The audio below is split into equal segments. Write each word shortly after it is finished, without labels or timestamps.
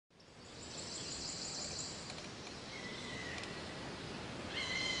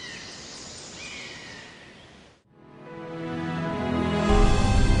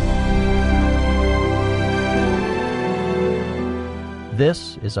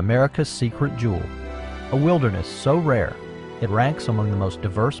This is America's secret jewel, a wilderness so rare it ranks among the most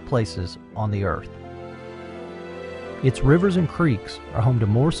diverse places on the earth. Its rivers and creeks are home to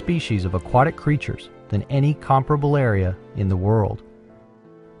more species of aquatic creatures than any comparable area in the world.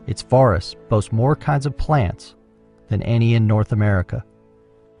 Its forests boast more kinds of plants than any in North America.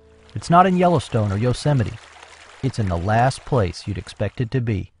 It's not in Yellowstone or Yosemite. It's in the last place you'd expect it to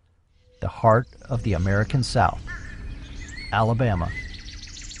be, the heart of the American South, Alabama.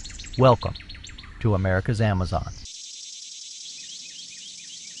 Welcome to America's Amazon.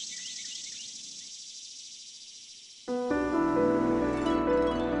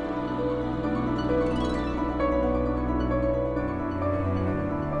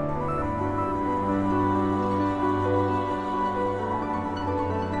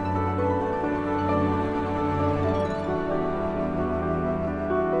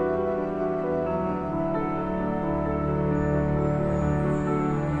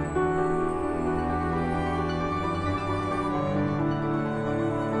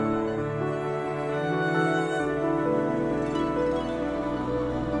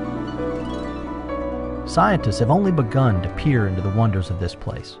 Scientists have only begun to peer into the wonders of this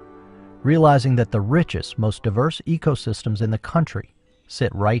place, realizing that the richest, most diverse ecosystems in the country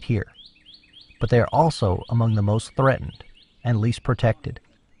sit right here. But they are also among the most threatened and least protected.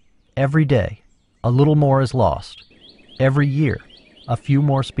 Every day, a little more is lost. Every year, a few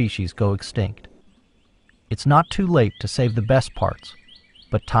more species go extinct. It's not too late to save the best parts,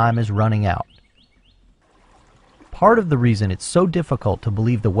 but time is running out. Part of the reason it's so difficult to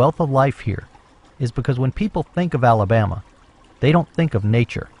believe the wealth of life here is because when people think of Alabama, they don't think of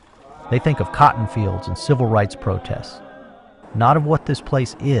nature. They think of cotton fields and civil rights protests. Not of what this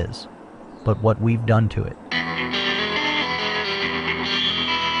place is, but what we've done to it.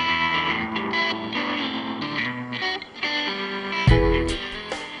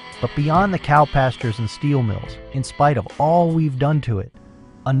 But beyond the cow pastures and steel mills, in spite of all we've done to it,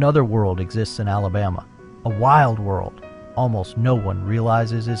 another world exists in Alabama, a wild world almost no one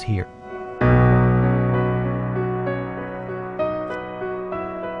realizes is here.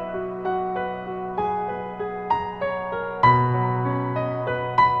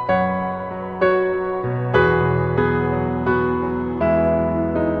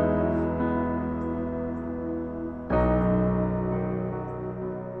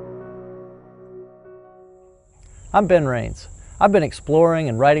 I'm Ben Rains. I've been exploring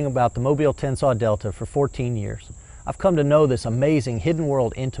and writing about the Mobile-Tensaw Delta for 14 years. I've come to know this amazing hidden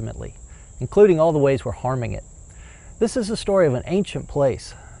world intimately, including all the ways we're harming it. This is the story of an ancient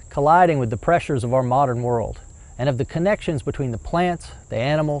place, colliding with the pressures of our modern world, and of the connections between the plants, the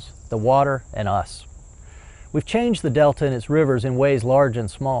animals, the water, and us. We've changed the Delta and its rivers in ways large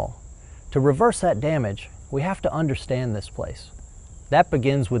and small. To reverse that damage, we have to understand this place. That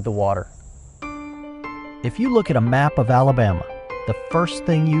begins with the water. If you look at a map of Alabama, the first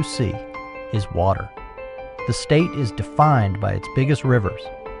thing you see is water. The state is defined by its biggest rivers,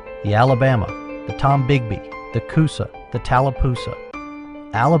 the Alabama, the Tombigbee, the Coosa, the Tallapoosa.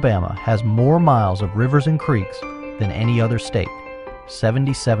 Alabama has more miles of rivers and creeks than any other state,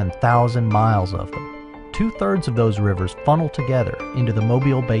 77,000 miles of them. 2/3 of those rivers funnel together into the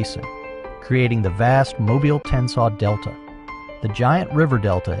Mobile Basin, creating the vast Mobile-Tensaw Delta. The giant river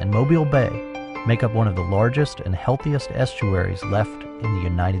delta in Mobile Bay make up one of the largest and healthiest estuaries left in the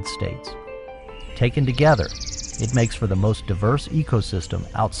United States. Taken together, it makes for the most diverse ecosystem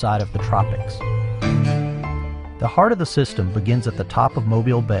outside of the tropics. The heart of the system begins at the top of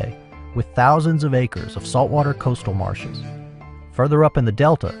Mobile Bay, with thousands of acres of saltwater coastal marshes. Further up in the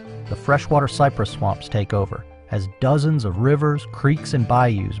delta, the freshwater cypress swamps take over, as dozens of rivers, creeks, and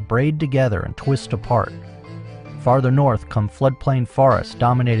bayous braid together and twist apart. Farther north come floodplain forests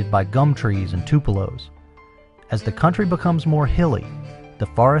dominated by gum trees and tupelos. As the country becomes more hilly, the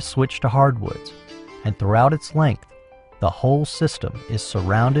forests switch to hardwoods, and throughout its length, the whole system is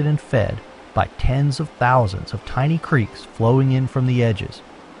surrounded and fed by tens of thousands of tiny creeks flowing in from the edges,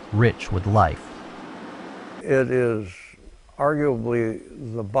 rich with life. It is arguably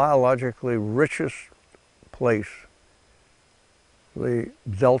the biologically richest place, the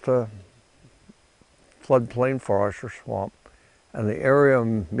Delta floodplain forest or swamp, and the area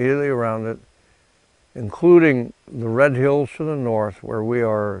immediately around it, including the Red Hills to the north where we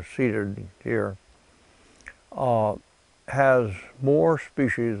are seated here, has more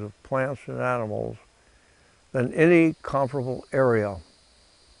species of plants and animals than any comparable area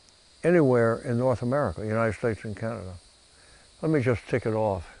anywhere in North America, United States and Canada. Let me just tick it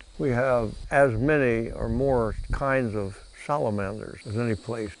off. We have as many or more kinds of salamanders as any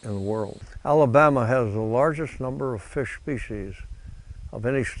place in the world. Alabama has the largest number of fish species of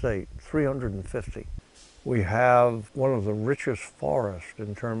any state, 350. We have one of the richest forests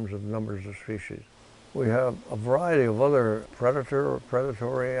in terms of numbers of species. We have a variety of other predator or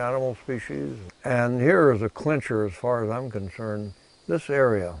predatory animal species. And here is a clincher as far as I'm concerned. This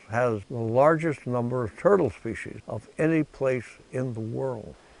area has the largest number of turtle species of any place in the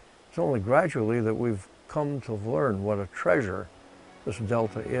world. It's only gradually that we've come to learn what a treasure this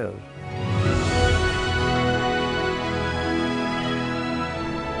delta is.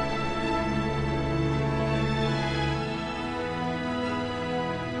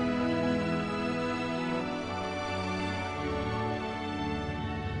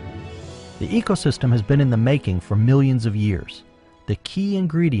 The ecosystem has been in the making for millions of years. The key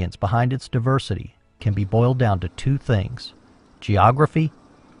ingredients behind its diversity can be boiled down to two things: geography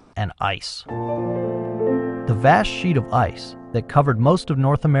and ice. The vast sheet of ice that covered most of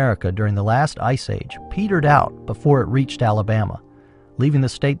North America during the last ice age petered out before it reached Alabama, leaving the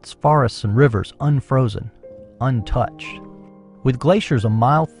state's forests and rivers unfrozen, untouched. With glaciers a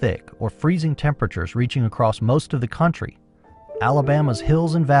mile thick or freezing temperatures reaching across most of the country, Alabama's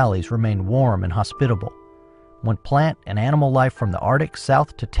hills and valleys remained warm and hospitable. When plant and animal life from the Arctic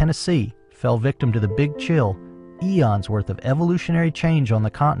south to Tennessee fell victim to the Big Chill, eons worth of evolutionary change on the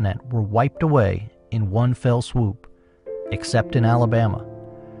continent were wiped away in one fell swoop, except in Alabama.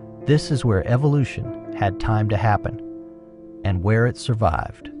 This is where evolution had time to happen, and where it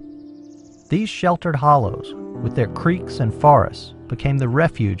survived. These sheltered hollows, with their creeks and forests, became the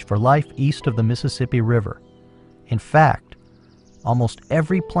refuge for life east of the Mississippi River. In fact, almost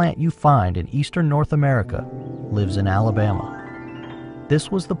every plant you find in eastern North America lives in Alabama. This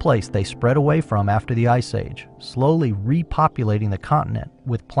was the place they spread away from after the Ice Age, slowly repopulating the continent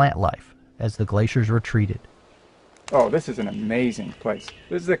with plant life as the glaciers retreated. Oh, this is an amazing place.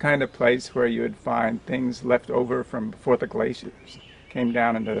 This is the kind of place where you would find things left over from before the glaciers came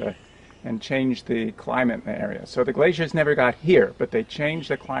down and changed the climate in the area. So the glaciers never got here, but they changed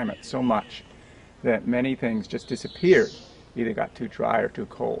the climate so much that many things just disappeared. Either got too dry or too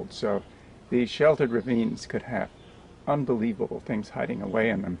cold. So these sheltered ravines could have unbelievable things hiding away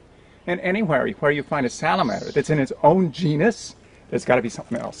in them. And anywhere where you find a salamander that's in its own genus, there's got to be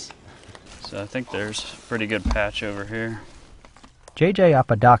something else. So I think there's a pretty good patch over here. J.J.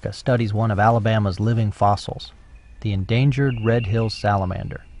 Apodaca studies one of Alabama's living fossils, the endangered Red Hills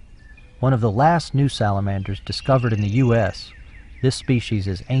salamander. One of the last new salamanders discovered in the U.S., this species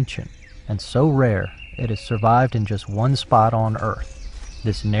is ancient and so rare it has survived in just one spot on Earth,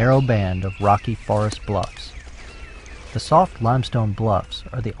 this narrow band of rocky forest bluffs. The soft limestone bluffs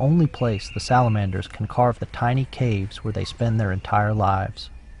are the only place the salamanders can carve the tiny caves where they spend their entire lives.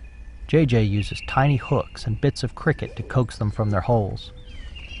 JJ uses tiny hooks and bits of cricket to coax them from their holes,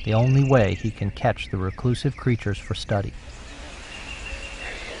 the only way he can catch the reclusive creatures for study.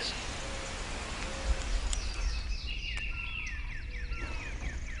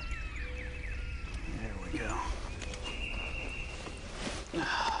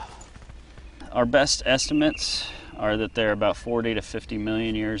 Our best estimates are that they're about 40 to 50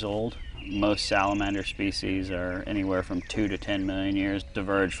 million years old. Most salamander species are anywhere from 2 to 10 million years,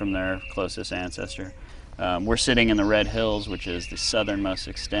 diverged from their closest ancestor. We're sitting in the Red Hills, which is the southernmost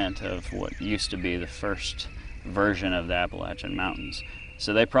extent of what used to be the first version of the Appalachian Mountains.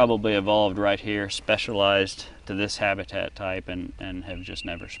 So they probably evolved right here, specialized to this habitat type, and have just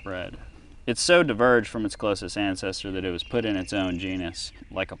never spread. It's so diverged from its closest ancestor that it was put in its own genus,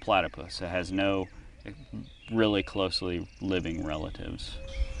 like a platypus. It has no really closely living relatives.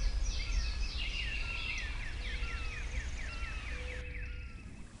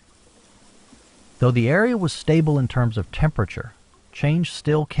 Though the area was stable in terms of temperature, change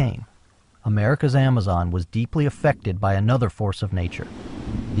still came. America's Amazon was deeply affected by another force of nature,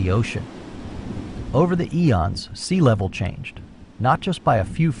 the ocean. Over the eons, sea level changed, not just by a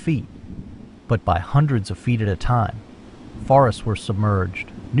few feet, but by hundreds of feet at a time. Forests were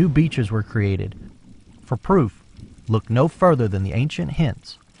submerged, new beaches were created. For proof, look no further than the ancient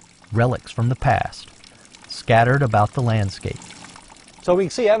hints, relics from the past, scattered about the landscape. So we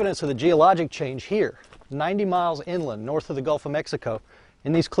can see evidence of the geologic change here, 90 miles inland north of the Gulf of Mexico.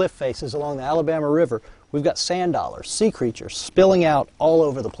 In these cliff faces along the Alabama River, we've got sand dollars, sea creatures, spilling out all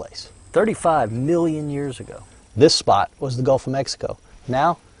over the place. 35 million years ago, this spot was the Gulf of Mexico.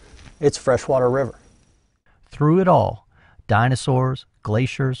 Now, it's a freshwater river. Through it all, dinosaurs,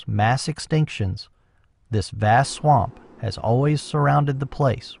 glaciers, mass extinctions, this vast swamp has always surrounded the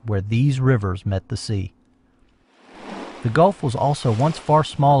place where these rivers met the sea. The Gulf was also once far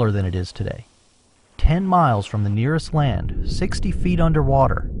smaller than it is today. 10 miles from the nearest land, 60 feet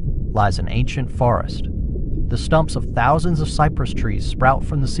underwater, lies an ancient forest, The stumps of thousands of cypress trees sprout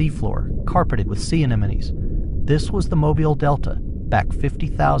from the seafloor, carpeted with sea anemones. This was the Mobile Delta, back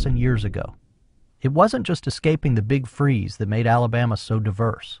 50,000 years ago. It wasn't just escaping the big freeze that made Alabama so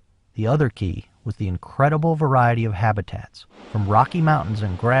diverse. The other key was the incredible variety of habitats, from Rocky Mountains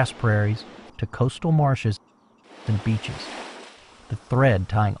and grass prairies to coastal marshes and beaches. The thread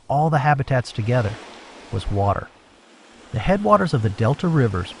tying all the habitats together was water. The headwaters of the Delta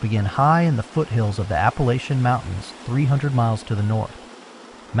rivers begin high in the foothills of the Appalachian Mountains 300 miles to the north.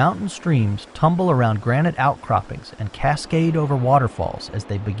 Mountain streams tumble around granite outcroppings and cascade over waterfalls as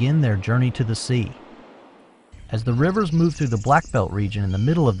they begin their journey to the sea. As the rivers move through the Black Belt region in the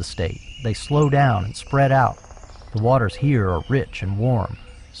middle of the state, they slow down and spread out. The waters here are rich and warm,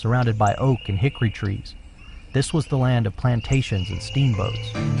 surrounded by oak and hickory trees. This was the land of plantations and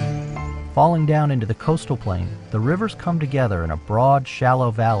steamboats. Falling down into the coastal plain, the rivers come together in a broad,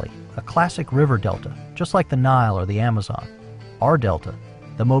 shallow valley, a classic river delta, just like the Nile or the Amazon. Our delta,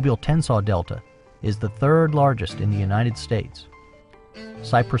 the Mobile-Tensaw Delta, is the third largest in the United States.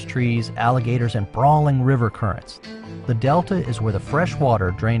 Cypress trees, alligators, and brawling river currents. The delta is where the fresh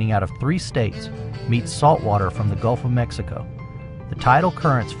water draining out of 3 states meets salt water from the Gulf of Mexico. The tidal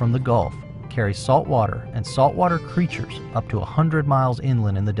currents from the Gulf carry salt water and saltwater creatures up to 100 miles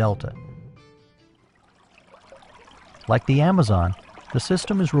inland in the delta. Like the Amazon, the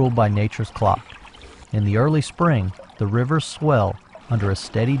system is ruled by nature's clock. In the early spring, the rivers swell under a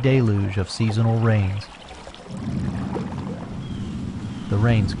steady deluge of seasonal rains. The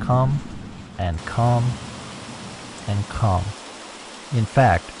rains come and come and come. In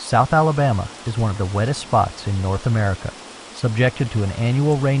fact, South Alabama is one of the wettest spots in North America, subjected to an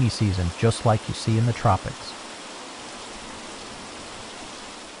annual rainy season just like you see in the tropics.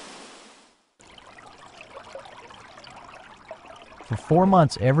 For 4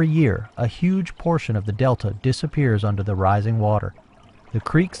 months every year, a huge portion of the delta disappears under the rising water. The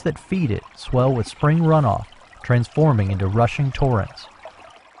creeks that feed it swell with spring runoff, transforming into rushing torrents.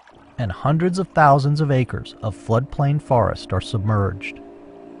 And hundreds of thousands of acres of floodplain forest are submerged.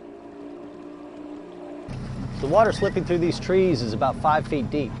 The water slipping through these trees is about 5 feet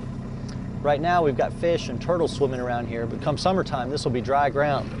deep. Right now we've got fish and turtles swimming around here, but come summertime this will be dry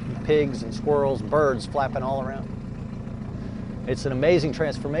ground. Pigs and squirrels, birds flapping all around. It's an amazing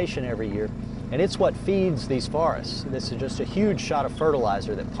transformation every year, and it's what feeds these forests. This is just a huge shot of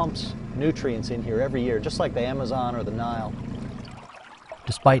fertilizer that pumps nutrients in here every year, just like the Amazon or the Nile.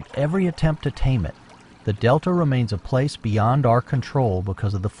 Despite every attempt to tame it, the delta remains a place beyond our control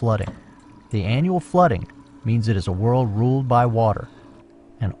because of the flooding. The annual flooding means it is a world ruled by water,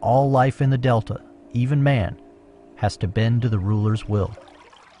 and all life in the delta, even man, has to bend to the ruler's will.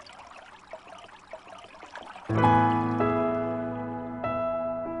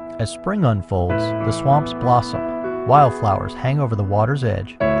 As spring unfolds, the swamps blossom, wildflowers hang over the water's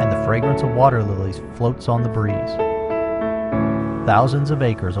edge, and the fragrance of water lilies floats on the breeze. Thousands of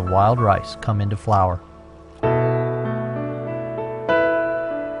acres of wild rice come into flower.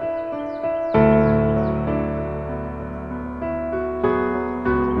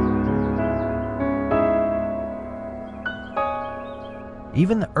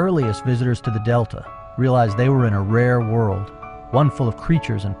 Even the earliest visitors to the delta realized they were in a rare world, one full of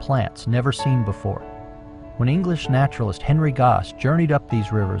creatures and plants never seen before. When English naturalist Henry Goss journeyed up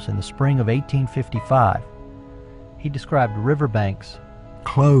these rivers in the spring of 1855, he described riverbanks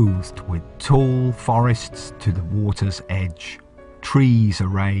clothed with tall forests to the water's edge, trees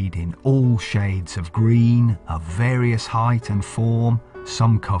arrayed in all shades of green, of various height and form,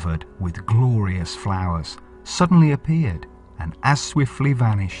 some covered with glorious flowers, suddenly appeared and as swiftly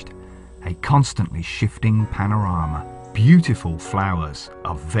vanished, a constantly shifting panorama. Beautiful flowers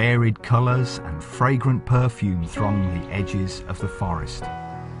of varied colours and fragrant perfume throng the edges of the forest.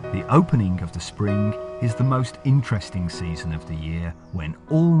 The opening of the spring is the most interesting season of the year, when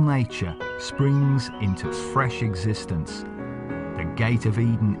all nature springs into fresh existence. The gate of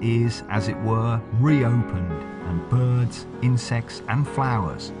Eden is, as it were, reopened, and birds, insects and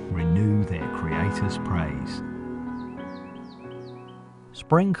flowers renew their Creator's praise.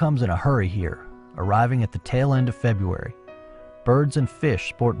 Spring comes in a hurry here, arriving at the tail end of February. Birds and fish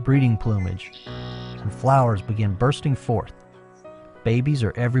sport breeding plumage, and flowers begin bursting forth. Babies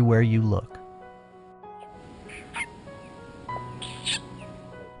are everywhere you look.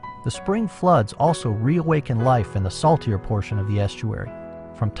 The spring floods also reawaken life in the saltier portion of the estuary,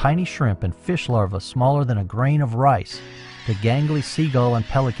 from tiny shrimp and fish larvae smaller than a grain of rice to gangly seagull and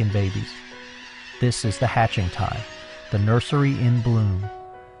pelican babies. This is the hatching time, the nursery in bloom,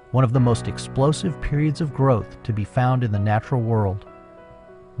 one of the most explosive periods of growth to be found in the natural world.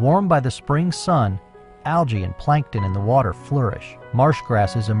 Warmed by the spring sun, Algae and plankton in the water flourish, marsh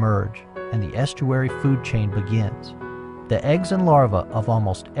grasses emerge, and the estuary food chain begins. The eggs and larvae of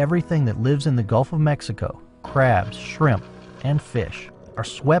almost everything that lives in the Gulf of Mexico, crabs, shrimp, and fish, are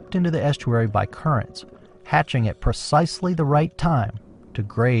swept into the estuary by currents, hatching at precisely the right time to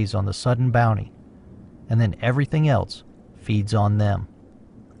graze on the sudden bounty, and then everything else feeds on them.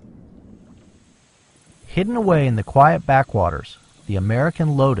 Hidden away in the quiet backwaters, the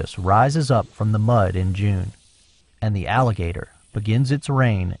American lotus rises up from the mud in June, and the alligator begins its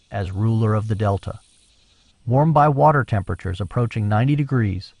reign as ruler of the delta. Warmed by water temperatures approaching 90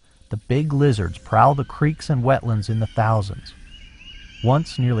 degrees, the big lizards prowl the creeks and wetlands in the thousands.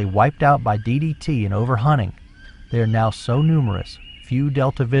 Once nearly wiped out by DDT and overhunting, they are now so numerous, few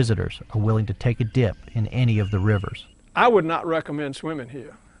delta visitors are willing to take a dip in any of the rivers. I would not recommend swimming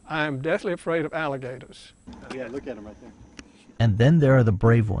here. I am deathly afraid of alligators. Yeah, look at them right there. And then there are the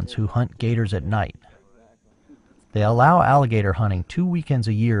brave ones who hunt gators at night. They allow alligator hunting 2 weekends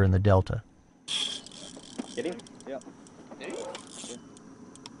a year in the delta. Get him? Yep.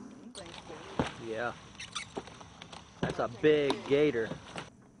 Yeah. That's a big gator.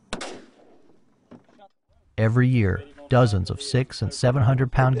 Every year, dozens of 600- and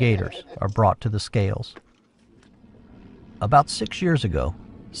 700-pound gators are brought to the scales. About 6 years ago,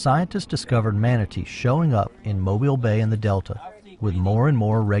 scientists discovered manatees showing up in Mobile Bay and the delta with more and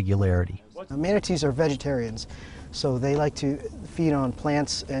more regularity. Manatees are vegetarians, so they like to feed on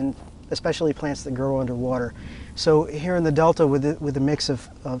plants, and especially plants that grow underwater. So here in the delta, with a mix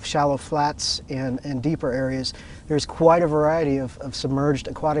of shallow flats and deeper areas, there's quite a variety of submerged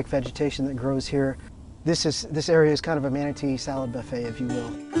aquatic vegetation that grows here. This area is kind of a manatee salad buffet, if you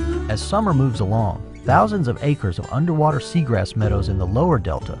will. As summer moves along, thousands of acres of underwater seagrass meadows in the lower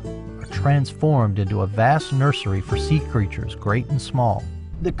delta are transformed into a vast nursery for sea creatures, great and small.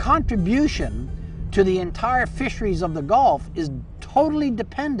 The contribution to the entire fisheries of the Gulf is totally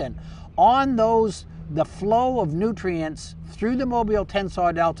dependent on the flow of nutrients through the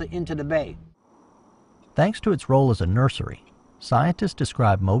Mobile-Tensas Delta into the bay. Thanks to its role as a nursery, scientists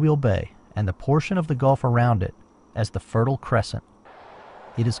describe Mobile Bay and the portion of the Gulf around it as the Fertile Crescent.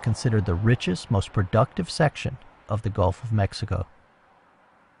 It is considered the richest, most productive section of the Gulf of Mexico.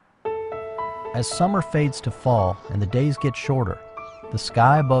 As summer fades to fall and the days get shorter, the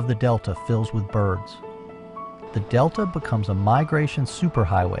sky above the delta fills with birds. The delta becomes a migration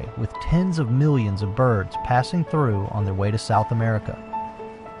superhighway with tens of millions of birds passing through on their way to South America.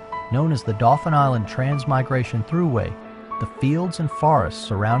 Known as the Dauphin Island Transmigration Thruway, the fields and forests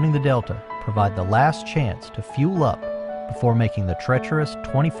surrounding the delta provide the last chance to fuel up before making the treacherous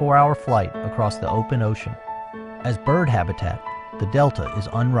 24-hour flight across the open ocean. As bird habitat, the delta is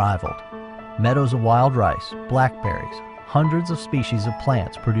unrivaled. Meadows of wild rice, blackberries, hundreds of species of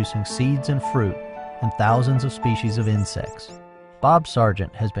plants producing seeds and fruit, and thousands of species of insects. Bob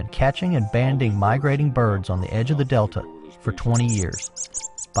Sargent has been catching and banding migrating birds on the edge of the delta for 20 years.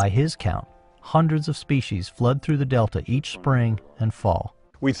 By his count, hundreds of species flood through the delta each spring and fall.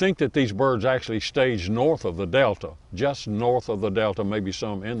 We think that these birds actually stage north of the delta, just north of the delta, maybe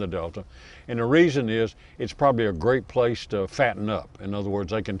some in the delta. And the reason is it's probably a great place to fatten up. In other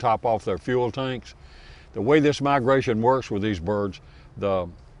words, they can top off their fuel tanks. The way this migration works with these birds,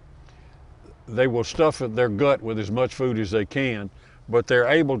 they will stuff their gut with as much food as they can, but they're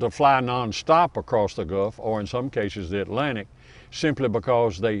able to fly nonstop across the Gulf, or in some cases the Atlantic, simply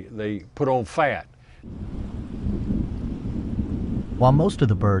because they put on fat. While most of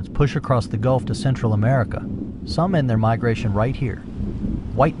the birds push across the Gulf to Central America, some end their migration right here.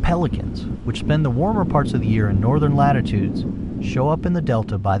 White pelicans, which spend the warmer parts of the year in northern latitudes, show up in the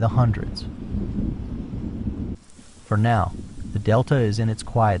delta by the hundreds. For now, the delta is in its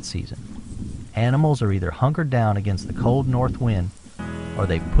quiet season. Animals are either hunkered down against the cold north wind, or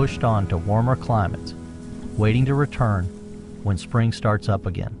they've pushed on to warmer climates, waiting to return when spring starts up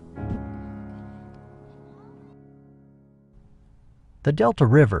again. The Delta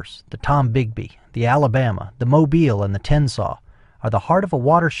rivers, the Tombigbee, the Alabama, the Mobile, and the Tensas, are the heart of a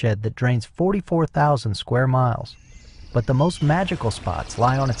watershed that drains 44,000 square miles. But the most magical spots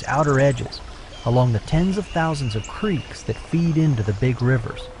lie on its outer edges, along the tens of thousands of creeks that feed into the big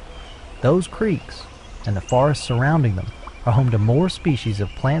rivers. Those creeks, and the forests surrounding them, are home to more species of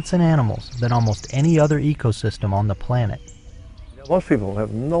plants and animals than almost any other ecosystem on the planet. Most people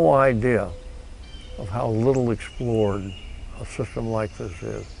have no idea of how little explored a system like this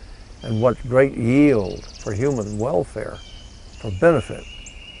is, and what great yield for human welfare, for benefit,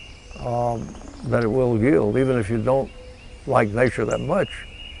 that it will yield. Even if you don't like nature that much,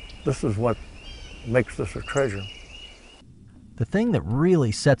 this is what makes this a treasure. The thing that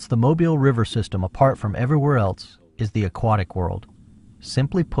really sets the Mobile River system apart from everywhere else is the aquatic world.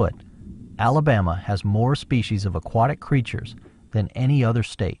 Simply put, Alabama has more species of aquatic creatures than any other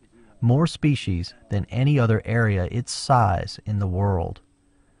state, more species than any other area its size in the world.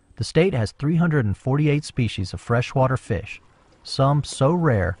 The state has 348 species of freshwater fish, some so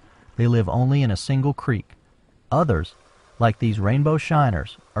rare they live only in a single creek. Others, like these rainbow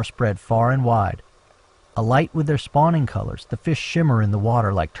shiners, are spread far and wide. Alight with their spawning colors, the fish shimmer in the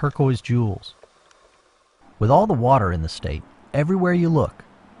water like turquoise jewels. With all the water in the state, everywhere you look,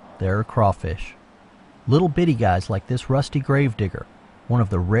 there are crawfish. Little bitty guys like this rusty gravedigger, one of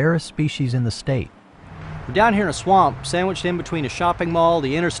the rarest species in the state. We're down here in a swamp, sandwiched in between a shopping mall,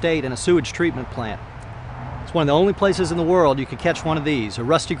 the interstate, and a sewage treatment plant. It's one of the only places in the world you could catch one of these, a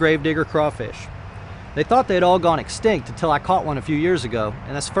rusty gravedigger crawfish. They thought they had all gone extinct until I caught one a few years ago,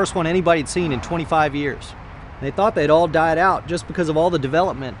 and that's the first one anybody had seen in 25 years. They thought they'd all died out just because of all the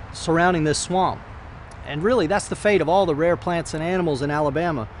development surrounding this swamp. And really, that's the fate of all the rare plants and animals in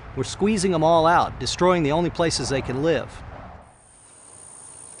Alabama. We're squeezing them all out, destroying the only places they can live.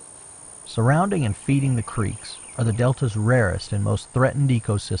 Surrounding and feeding the creeks are the Delta's rarest and most threatened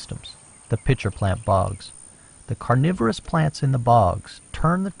ecosystems, the pitcher plant bogs. The carnivorous plants in the bogs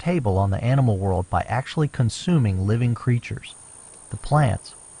turn the table on the animal world by actually consuming living creatures. The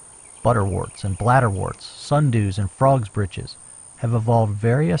plants, butterworts and bladderworts, sundews and frog's britches, have evolved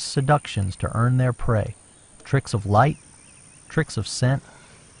various seductions to earn their prey, tricks of light, tricks of scent,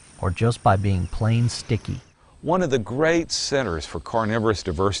 or just by being plain sticky. One of the great centers for carnivorous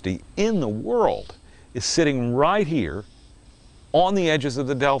diversity in the world is sitting right here on the edges of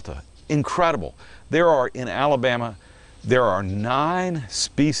the Delta. Incredible. There are, in Alabama, there are 9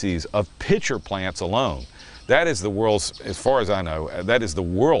 species of pitcher plants alone. That is the world's, as far as I know, that is the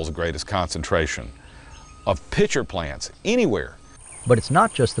world's greatest concentration of pitcher plants anywhere. But it's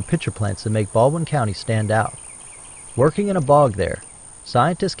not just the pitcher plants that make Baldwin County stand out. Working in a bog there,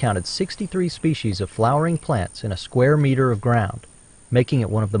 scientists counted 63 species of flowering plants in a square meter of ground, making it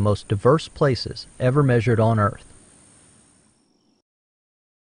one of the most diverse places ever measured on Earth.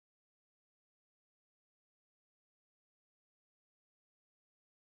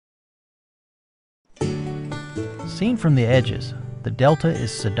 Seen from the edges, the Delta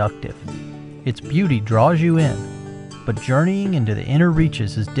is seductive. Its beauty draws you in, but journeying into the inner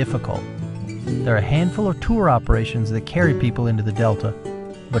reaches is difficult. There are a handful of tour operations that carry people into the Delta,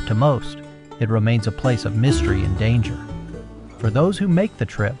 but to most, it remains a place of mystery and danger. For those who make the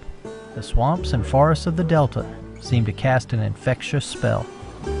trip, the swamps and forests of the Delta seem to cast an infectious spell.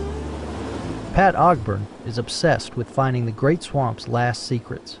 Pat Ogburn is obsessed with finding the Great Swamp's last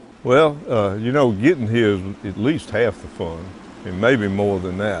secrets. Well, you know, getting here is at least half the fun, and maybe more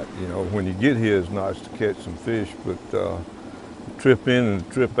than that. You know, when you get here, it's nice to catch some fish, but the trip in and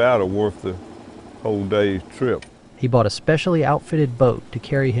the trip out are worth the whole day's trip. He bought a specially outfitted boat to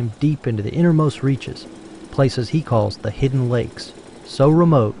carry him deep into the innermost reaches, places he calls the hidden lakes, so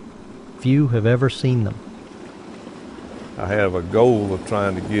remote, few have ever seen them. I have a goal of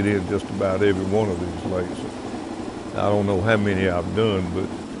trying to get in just about every one of these lakes. I don't know how many I've done, but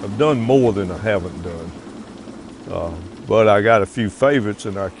I've done more than I haven't done. But I got a few favorites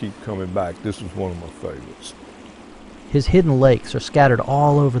and I keep coming back. This is one of my favorites. His hidden lakes are scattered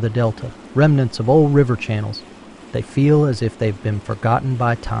all over the Delta, remnants of old river channels. They feel as if they've been forgotten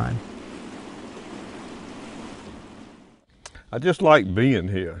by time. I just like being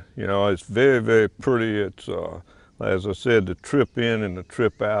here. You know, it's very, very pretty. It's, as I said, the trip in and the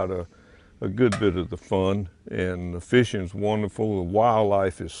trip out are a good bit of the fun, and the fishing's wonderful. The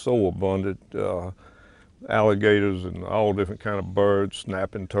wildlife is so abundant. Alligators and all different kind of birds,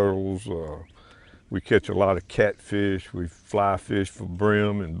 snapping turtles. We catch a lot of catfish. We fly fish for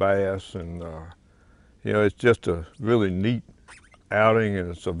brim and bass, and you know, it's just a really neat outing,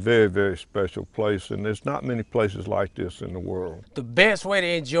 and it's a very, very special place, and there's not many places like this in the world. The best way to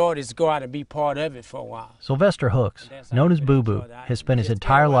enjoy it is to go out and be part of it for a while. Sylvester Hooks, known as Boo Boo, has spent his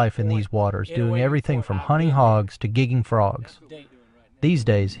entire life in these waters doing everything from hunting hogs to gigging frogs. These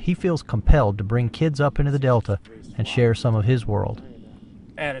days, he feels compelled to bring kids up into the Delta and share some of his world.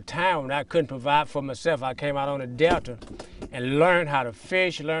 At a time when I couldn't provide for myself, I came out on the Delta and learned how to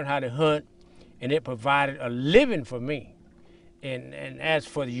fish, learned how to hunt, and it provided a living for me. And as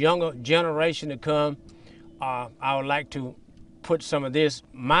for the younger generation to come, I would like to put some of this,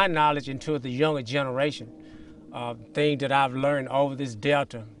 my knowledge, into the younger generation. Things that I've learned over this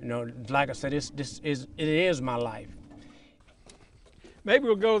Delta. You know, like I said, it is my life. Maybe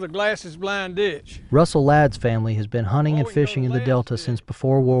we'll go to the Glasses Blind Ditch. Russell Ladd's family has been hunting and fishing in the Delta since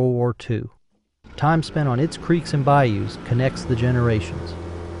before World War II. time spent on its creeks and bayous connects the generations.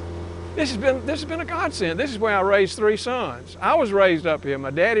 This has been a godsend. This is where I raised 3 sons. I was raised up here.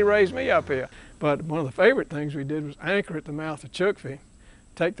 My daddy raised me up here. But one of the favorite things we did was anchor at the mouth of Chukfi,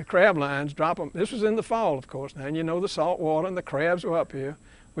 take the crab lines, drop them. This was in the fall, of course. Now, you know the salt water and the crabs were up here.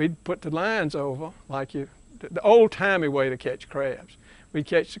 We'd put the lines over like the old-timey way to catch crabs. We'd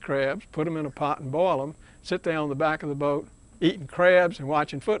catch the crabs, put them in a pot and boil them, sit there on the back of the boat, eating crabs and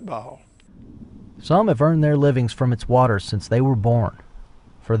watching football. Some have earned their livings from its waters since they were born.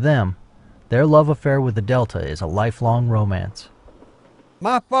 For them, their love affair with the Delta is a lifelong romance.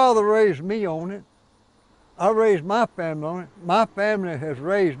 My father raised me on it. I raised my family on it. My family has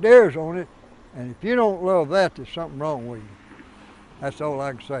raised theirs on it. And if you don't love that, there's something wrong with you. That's all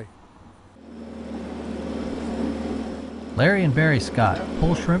I can say. Larry and Barry Scott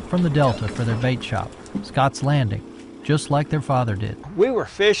pull shrimp from the Delta for their bait shop, Scott's Landing, just like their father did. We were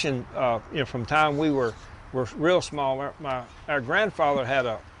fishing, from time we were real small. Our grandfather had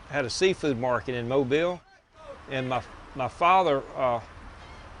a seafood market in Mobile, and my father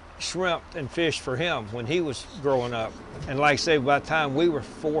shrimped and fished for him when he was growing up. And like I say, by the time we were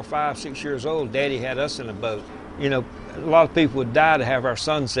 4, 5, 6 years old, Daddy had us in a boat. You know, a lot of people would die to have our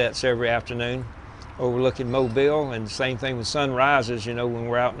sunsets every afternoon overlooking Mobile, and the same thing with sunrises. You know, when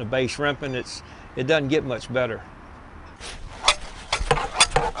we're out in the bay shrimping, it doesn't get much better.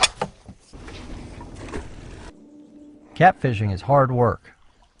 Catfishing is hard work.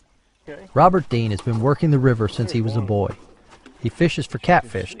 Robert Dean has been working the river since he was a boy. He fishes for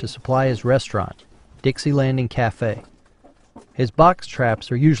catfish to supply his restaurant, Dixie Landing Cafe. His box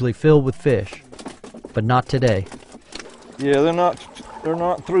traps are usually filled with fish, but not today. Yeah, they're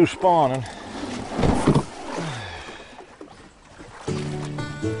not through spawning.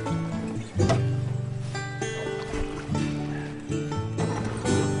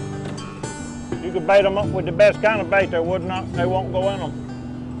 You could bait them up with the best kind of bait, they won't go in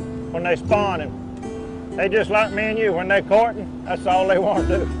them when they spawn. And they just like me and you, when they're courting, that's all they want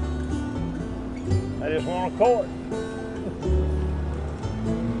to do. They just want to court.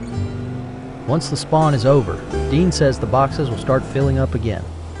 Once the spawn is over, Dean says the boxes will start filling up again,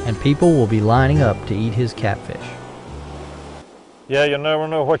 and people will be lining up to eat his catfish. Yeah, you never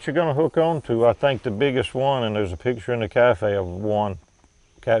know what you're going to hook on to. I think the biggest one, and there's a picture in the cafe of one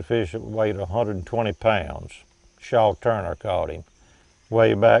catfish that weighed 120 pounds. Shaw Turner caught him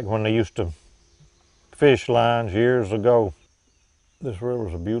way back when they used to fish lines years ago. This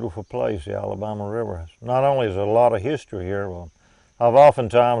river's a beautiful place, the Alabama River. Not only is there a lot of history here, but I've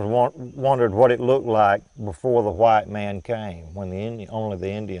oftentimes wondered what it looked like before the white man came, when only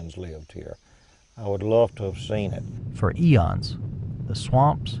the Indians lived here. I would love to have seen it. For eons, the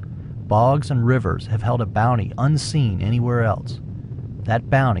swamps, bogs, and rivers have held a bounty unseen anywhere else. That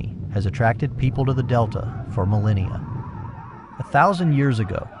bounty has attracted people to the Delta for millennia. 1,000 years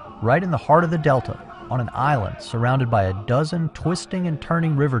ago, right in the heart of the Delta, on an island surrounded by a dozen twisting and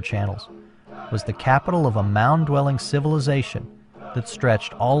turning river channels, was the capital of a mound-dwelling civilization that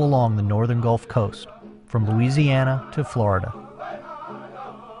stretched all along the northern Gulf Coast, from Louisiana to Florida.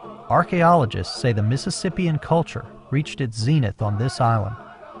 Archaeologists say the Mississippian culture reached its zenith on this island.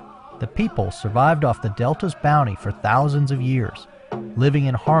 The people survived off the Delta's bounty for thousands of years, living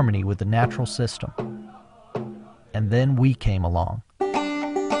in harmony with the natural system. And then we came along.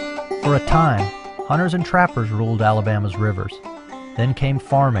 For a time, hunters and trappers ruled Alabama's rivers. Then came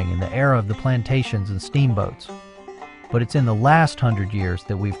farming in the era of the plantations and steamboats. But it's in the last 100 years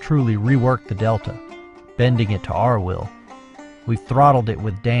that we've truly reworked the Delta, bending it to our will. We've throttled it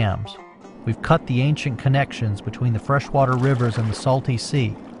with dams. We've cut the ancient connections between the freshwater rivers and the salty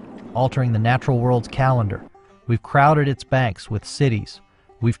sea, altering the natural world's calendar. We've crowded its banks with cities.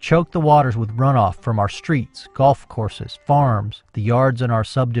 We've choked the waters with runoff from our streets, golf courses, farms, the yards in our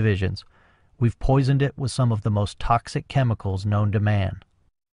subdivisions. We've poisoned it with some of the most toxic chemicals known to man.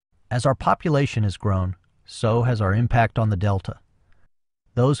 As our population has grown, so has our impact on the Delta.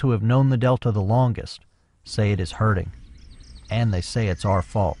 Those who have known the Delta the longest say it is hurting, and they say it's our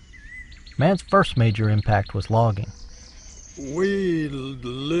fault. Man's first major impact was logging. We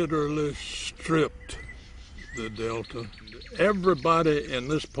literally stripped the Delta. Everybody in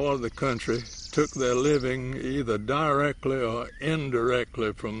this part of the country took their living either directly or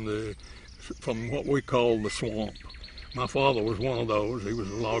indirectly from what we call the swamp. My father was one of those. He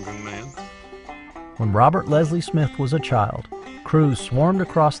was a logging man. When Robert Leslie Smith was a child, crews swarmed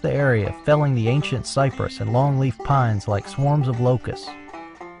across the area, felling the ancient cypress and longleaf pines like swarms of locusts.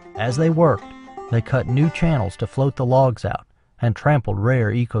 As they worked, they cut new channels to float the logs out and trampled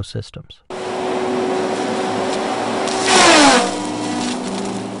rare ecosystems.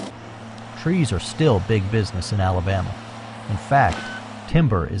 trees are still big business in Alabama. In fact,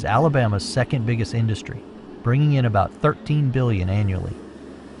 timber is Alabama's second biggest industry, bringing in about $13 billion annually.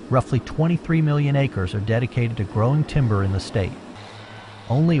 Roughly 23 million acres are dedicated to growing timber in the state.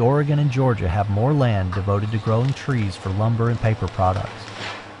 Only Oregon and Georgia have more land devoted to growing trees for lumber and paper products.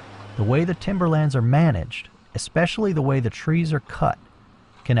 The way the timberlands are managed, especially the way the trees are cut,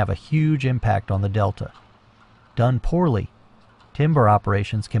 can have a huge impact on the Delta. Done poorly, timber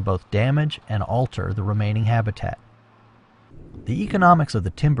operations can both damage and alter the remaining habitat. The economics of the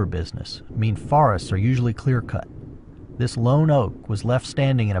timber business mean forests are usually clear-cut. This lone oak was left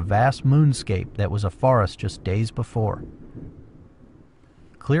standing in a vast moonscape that was a forest just days before.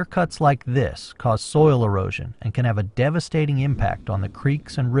 Clear cuts like this cause soil erosion and can have a devastating impact on the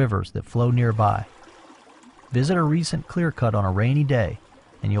creeks and rivers that flow nearby. Visit a recent clear cut on a rainy day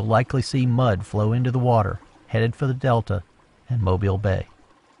and you'll likely see mud flow into the water, headed for the Delta and Mobile Bay.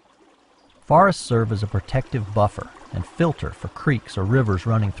 Forests serve as a protective buffer and filter for creeks or rivers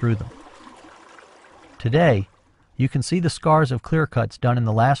running through them. Today, you can see the scars of clear cuts done in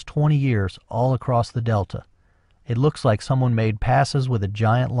the last 20 years all across the Delta. It looks like someone made passes with a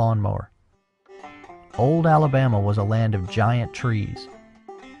giant lawnmower. Old Alabama was a land of giant trees.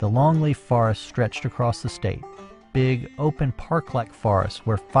 The longleaf forests stretched across the state, big, open park-like forests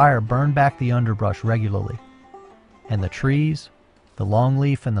where fire burned back the underbrush regularly. And the trees, the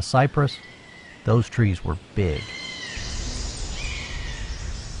longleaf and the cypress, those trees were big.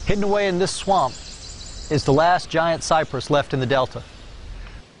 Hidden away in this swamp is the last giant cypress left in the Delta.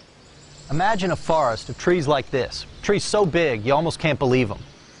 Imagine a forest of trees like this, trees so big you almost can't believe them.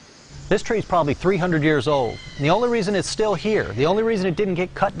 This tree is probably 300 years old, and the only reason it's still here, the only reason it didn't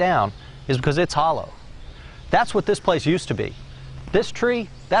get cut down, is because it's hollow. That's what this place used to be. This tree,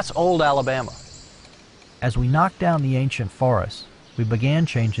 that's old Alabama. As we knocked down the ancient forests, we began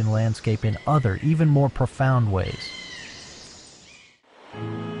changing the landscape in other, even more profound ways.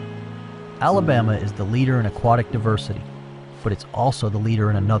 Alabama is the leader in aquatic diversity, but it's also the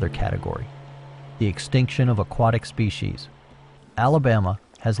leader in another category, the extinction of aquatic species. Alabama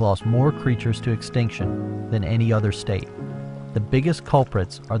has lost more creatures to extinction than any other state. The biggest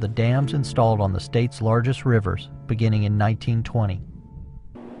culprits are the dams installed on the state's largest rivers beginning in 1920.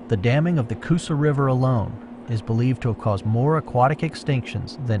 The damming of the Coosa River alone is believed to have caused more aquatic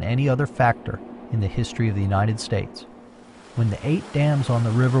extinctions than any other factor in the history of the United States. When the 8 dams on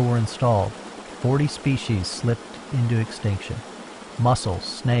the river were installed, 40 species slipped into extinction. Mussels,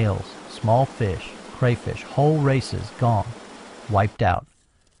 snails, small fish, crayfish, whole races gone, wiped out.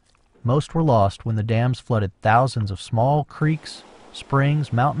 Most were lost when the dams flooded thousands of small creeks,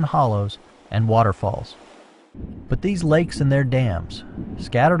 springs, mountain hollows, and waterfalls. But these lakes and their dams,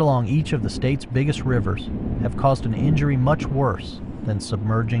 scattered along each of the state's biggest rivers, have caused an injury much worse than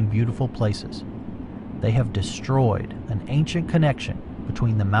submerging beautiful places. They have destroyed an ancient connection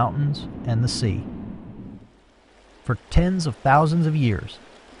between the mountains and the sea. For tens of thousands of years,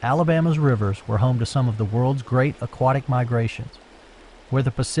 Alabama's rivers were home to some of the world's great aquatic migrations. Where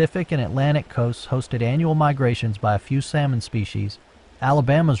the Pacific and Atlantic coasts hosted annual migrations by a few salmon species,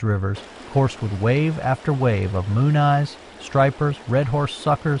 Alabama's rivers coursed with wave after wave of moon eyes, stripers, red horse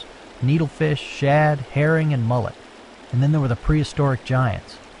suckers, needlefish, shad, herring, and mullet. And then there were the prehistoric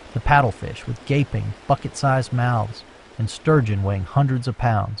giants, the paddlefish with gaping, bucket-sized mouths, and sturgeon weighing hundreds of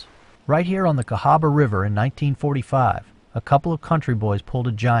pounds. Right here on the Cahaba River in 1945, a couple of country boys pulled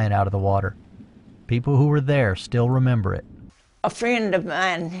a giant out of the water. People who were there still remember it. A friend of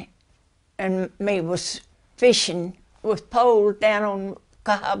mine and me was fishing with poles down on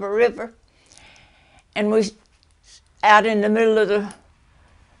Cahaba River, and we out in the middle of the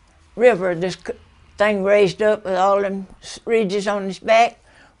river, this thing raised up with all them ridges on its back.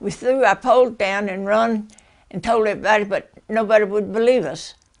 We threw our poles down and run and told everybody, but nobody would believe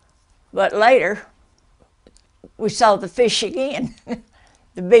us. But later, we saw the fish again,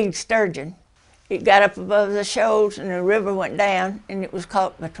 the big sturgeon. It got up above the shoals and the river went down and it was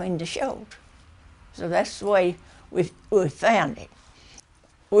caught between the shoals. So that's the way we found it.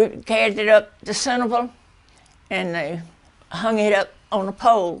 We carried it up to Centerville and they hung it up on a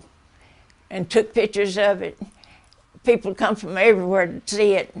pole and took pictures of it. People come from everywhere to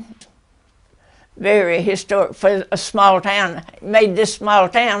see it. Very historic for a small town. Made this small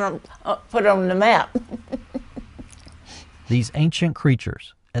town put on the map. These ancient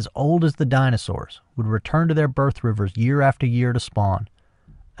creatures, as old as the dinosaurs, would return to their birth rivers year after year to spawn,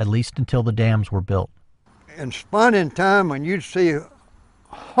 at least until the dams were built. In spawning time, when you'd see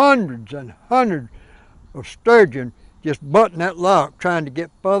hundreds and hundreds of sturgeon just butting that lock, trying to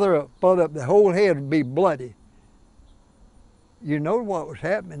get further up, the whole head would be bloody. you know what was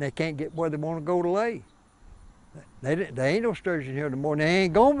happening. They can't get where they want to go to lay. There ain't no sturgeon here no more, and they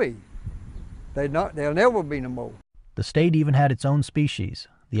ain't gonna be. There'll never be no more. The state even had its own species,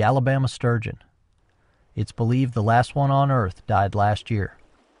 the Alabama sturgeon. It's believed the last one on Earth died last year.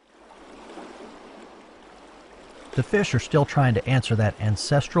 The fish are still trying to answer that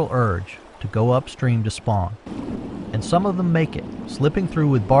ancestral urge to go upstream to spawn. And some of them make it, slipping through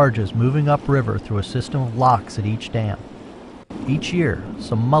with barges moving upriver through a system of locks at each dam. Each year,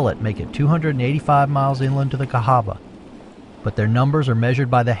 some mullet make it 285 miles inland to the Cahaba, but their numbers are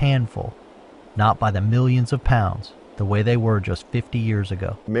measured by the handful, not by the millions of pounds, the way they were just 50 years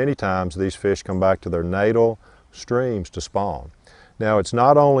ago. Many times these fish come back to their natal streams to spawn. Now, it's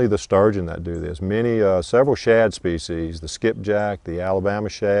not only the sturgeon that do this. Several shad species, the skipjack, the Alabama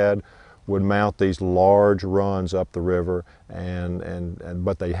shad, would mount these large runs up the river,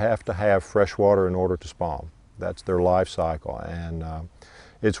 but they have to have fresh water in order to spawn. That's their life cycle, and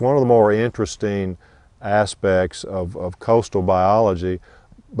it's one of the more interesting aspects of coastal biology,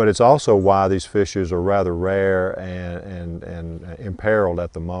 but it's also why these fishes are rather rare and imperiled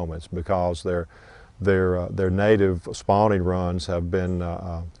at the moment, because their native spawning runs have been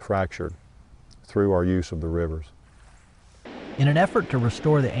fractured through our use of the rivers. In an effort to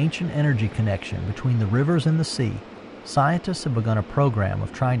restore the ancient energy connection between the rivers and the sea, scientists have begun a program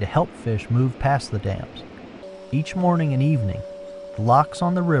of trying to help fish move past the dams. Each morning and evening, the locks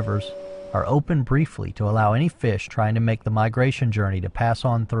on the rivers are open briefly to allow any fish trying to make the migration journey to pass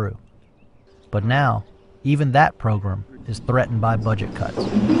on through. But now, even that program is threatened by budget cuts.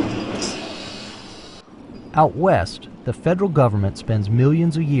 Out west, the federal government spends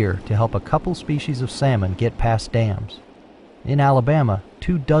millions a year to help a couple species of salmon get past dams. In Alabama,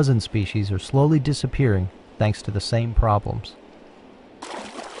 24 species are slowly disappearing thanks to the same problems.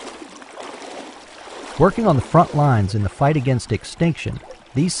 Working on the front lines in the fight against extinction,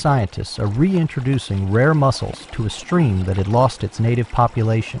 these scientists are reintroducing rare mussels to a stream that had lost its native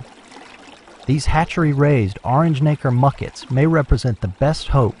population. These hatchery-raised orange nacre muckets may represent the best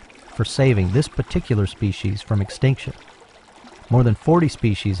hope for saving this particular species from extinction. More than 40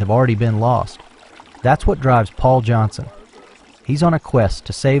 species have already been lost. That's what drives Paul Johnson. He's on a quest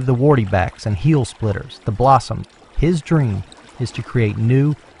to save the wartybacks and heel splitters, the blossoms. His dream is to create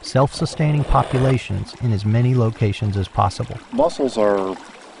new, self-sustaining populations in as many locations as possible. Mussels are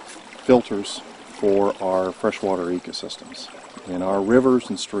filters for our freshwater ecosystems. In our rivers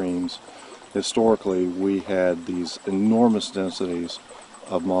and streams, historically, we had these enormous densities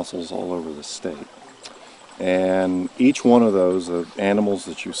of mussels all over the state. And each one of those animals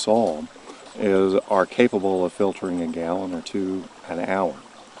that you saw are capable of filtering a gallon or two an hour.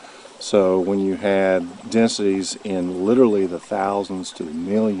 So when you had densities in literally the thousands to the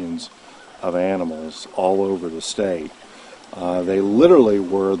millions of animals all over the state, they literally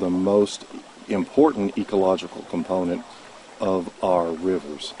were the most important ecological component of our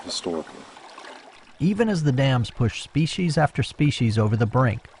rivers historically. Even as the dams push species after species over the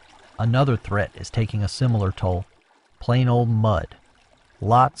brink, another threat is taking a similar toll: plain old mud.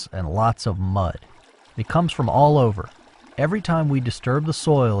 Lots and lots of mud. It comes from all over. Every time we disturb the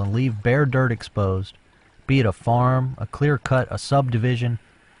soil and leave bare dirt exposed, be it a farm, a clear cut, a subdivision,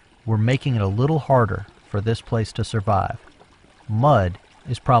 we're making it a little harder for this place to survive. Mud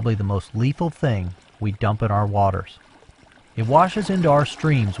is probably the most lethal thing we dump in our waters. It washes into our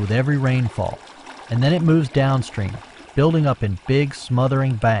streams with every rainfall, and then it moves downstream, building up in big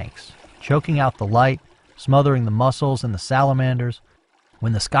smothering banks, choking out the light, smothering the mussels and the salamanders.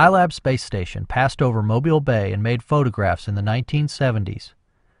 When the Skylab space station passed over Mobile Bay and made photographs in the 1970s,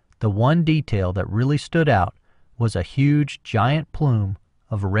 the one detail that really stood out was a huge, giant plume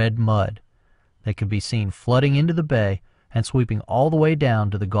of red mud that could be seen flooding into the bay and sweeping all the way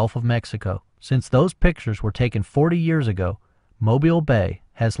down to the Gulf of Mexico. Since those pictures were taken 40 years ago, Mobile Bay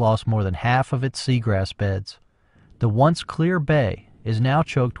has lost more than half of its seagrass beds. The once clear bay is now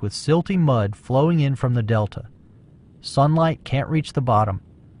choked with silty mud flowing in from the delta. Sunlight can't reach the bottom.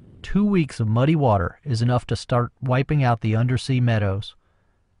 2 weeks of muddy water is enough to start wiping out the undersea meadows.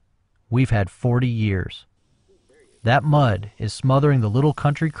 We've had 40 years. That mud is smothering the little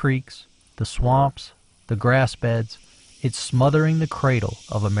country creeks, the swamps, the grass beds. It's smothering the cradle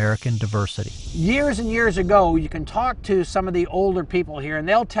of American diversity. Years and years ago, you can talk to some of the older people here, and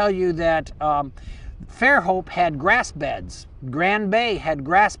they'll tell you that Fairhope had grass beds. Grand Bay had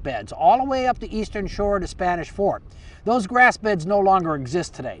grass beds all the way up the eastern shore to Spanish Fort. Those grass beds no longer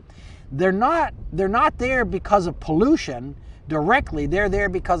exist today. They're not there because of pollution directly, they're there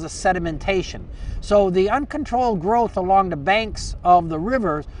because of sedimentation. So the uncontrolled growth along the banks of the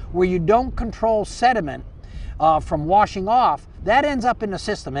rivers where you don't control sediment from washing off, that ends up in the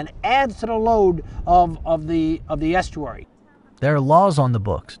system and adds to the load of the estuary. There are laws on the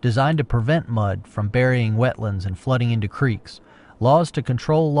books designed to prevent mud from burying wetlands and flooding into creeks, laws to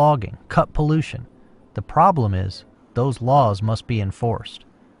control logging, cut pollution. The problem is, those laws must be enforced.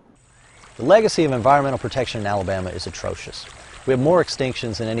 The legacy of environmental protection in Alabama is atrocious. We have more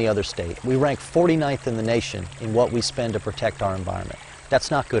extinctions than any other state. We rank 49th in the nation in what we spend to protect our environment. That's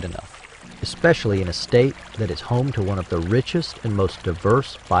not good enough. Especially in a state that is home to one of the richest and most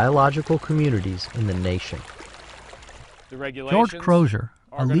diverse biological communities in the nation. George Crozier,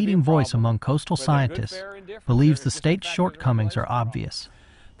 a leading voice among coastal scientists, believes the state's shortcomings are obvious.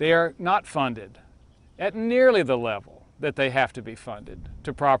 They are not funded at nearly the level that they have to be funded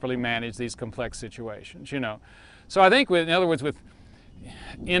to properly manage these complex situations, So I think, in other words, with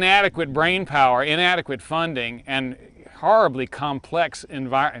inadequate brain power, inadequate funding, and horribly complex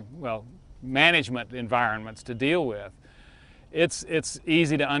management environments to deal with, it's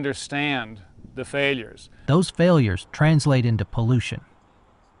easy to understand the failures. Those failures translate into pollution.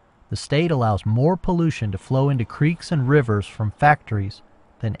 The state allows more pollution to flow into creeks and rivers from factories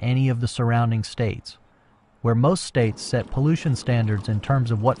than any of the surrounding states. Where most states set pollution standards in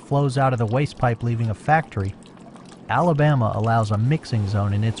terms of what flows out of the waste pipe leaving a factory, Alabama allows a mixing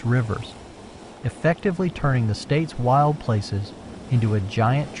zone in its rivers, effectively turning the state's wild places into a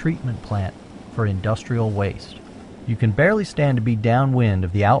giant treatment plant for industrial waste. You can barely stand to be downwind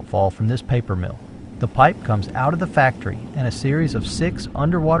of the outfall from this paper mill. The pipe comes out of the factory, and a series of 6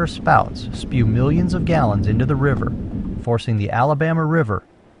 underwater spouts spew millions of gallons into the river, forcing the Alabama River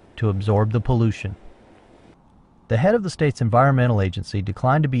to absorb the pollution. The head of the state's environmental agency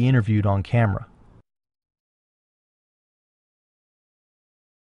declined to be interviewed on camera.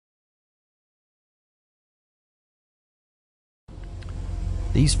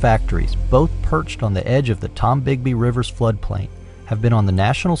 These factories, both perched on the edge of the Tombigbee River's floodplain, have been on the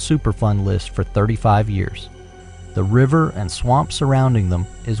National Superfund list for 35 years. The river and swamp surrounding them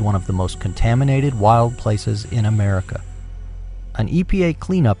is one of the most contaminated wild places in America. An EPA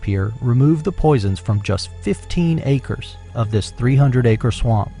cleanup here removed the poisons from just 15 acres of this 300-acre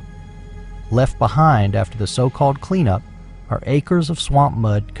swamp. Left behind after the so-called cleanup are acres of swamp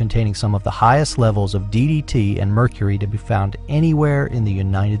mud containing some of the highest levels of DDT and mercury to be found anywhere in the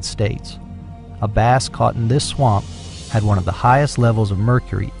United States. A bass caught in this swamp had one of the highest levels of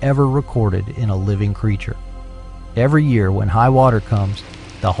mercury ever recorded in a living creature. Every year when high water comes,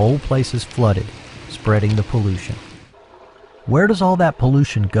 the whole place is flooded, spreading the pollution. Where does all that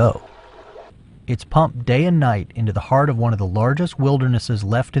pollution go? It's pumped day and night into the heart of one of the largest wildernesses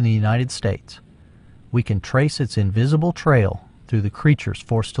left in the United States. We can trace its invisible trail through the creatures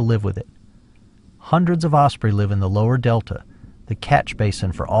forced to live with it. Hundreds of osprey live in the lower delta, the catch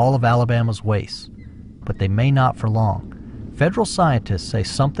basin for all of Alabama's wastes, but they may not for long. Federal scientists say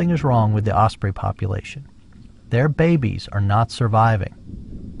something is wrong with the osprey population. Their babies are not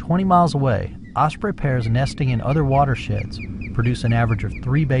surviving. 20 miles away, osprey pairs nesting in other watersheds produce an average of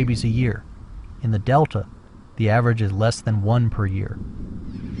 3 babies a year. In the delta, the average is less than 1 per year.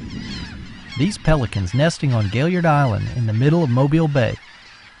 These pelicans nesting on Gaillard Island in the middle of Mobile Bay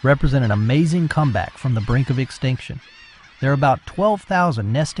represent an amazing comeback from the brink of extinction. There are about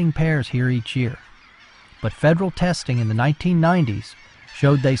 12,000 nesting pairs here each year. But federal testing in the 1990s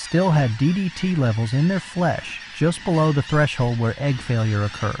showed they still had DDT levels in their flesh just below the threshold where egg failure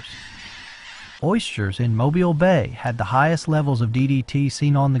occurs. Oysters in Mobile Bay had the highest levels of DDT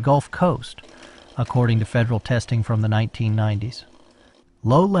seen on the Gulf Coast, according to federal testing from the 1990s.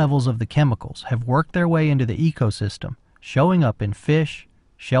 Low levels of the chemicals have worked their way into the ecosystem, showing up in fish,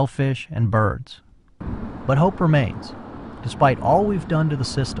 shellfish, and birds. But hope remains. Despite all we've done to the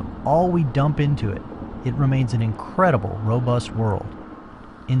system, all we dump into it, it remains an incredible, robust world.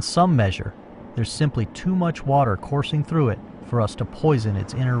 In some measure, there's simply too much water coursing through it for us to poison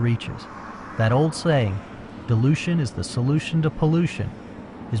its inner reaches. That old saying, dilution is the solution to pollution,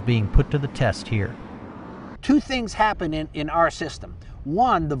 is being put to the test here. 2 things happen in our system.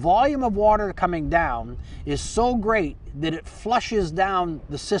 One, the volume of water coming down is so great that it flushes down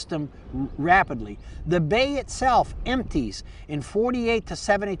the system rapidly. The bay itself empties in 48 to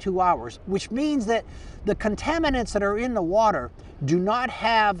 72 hours, which means that the contaminants that are in the water do not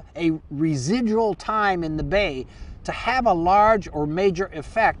have a residual time in the bay to have a large or major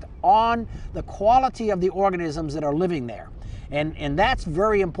effect on the quality of the organisms that are living there. And that's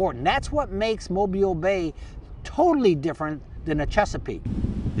very important. That's what makes Mobile Bay totally different than a Chesapeake.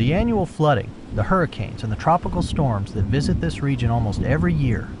 The annual flooding, the hurricanes, and the tropical storms that visit this region almost every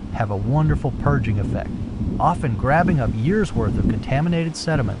year have a wonderful purging effect, often grabbing up years' worth of contaminated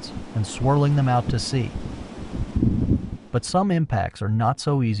sediments and swirling them out to sea. but some impacts are not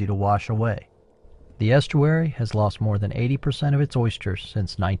so easy to wash away. The estuary has lost more than 80% of its oysters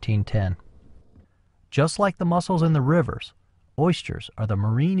since 1910. Just like the mussels in the rivers, oysters are the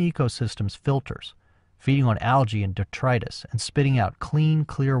marine ecosystem's filters, feeding on algae and detritus and spitting out clean,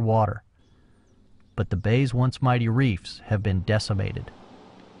 clear water. But the bay's once mighty reefs have been decimated.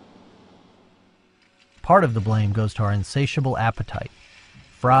 Part of the blame goes to our insatiable appetite.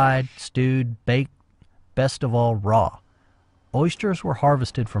 Fried, stewed, baked, best of all, raw. Oysters were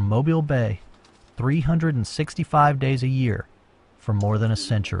harvested from Mobile Bay 365 days a year for more than a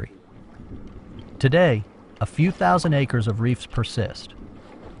century. Today, a few thousand acres of reefs persist.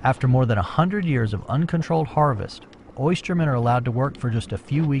 After more than 100 years of uncontrolled harvest, oystermen are allowed to work for just a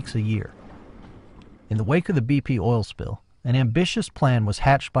few weeks a year. In the wake of the BP oil spill, an ambitious plan was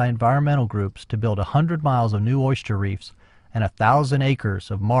hatched by environmental groups to build 100 miles of new oyster reefs and 1,000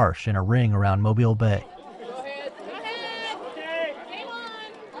 acres of marsh in a ring around Mobile Bay.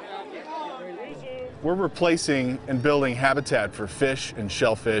 We're replacing and building habitat for fish and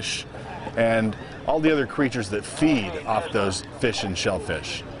shellfish and all the other creatures that feed off those fish and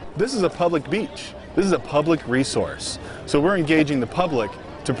shellfish. This is a public beach. This is a public resource. So we're engaging the public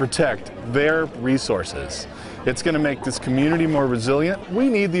to protect their resources. It's going to make this community more resilient. We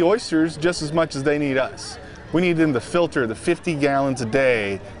need the oysters just as much as they need us. We need them to filter the 50 gallons a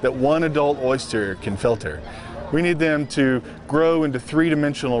day that one adult oyster can filter. We need them to grow into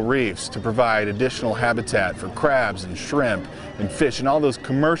three-dimensional reefs to provide additional habitat for crabs and shrimp and fish and all those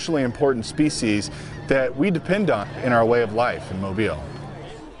commercially important species that we depend on in our way of life in Mobile.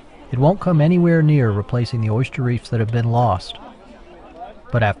 It won't come anywhere near replacing the oyster reefs that have been lost.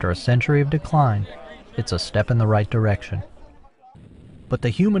 But after a century of decline, it's a step in the right direction. But the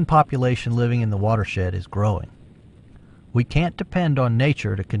human population living in the watershed is growing. We can't depend on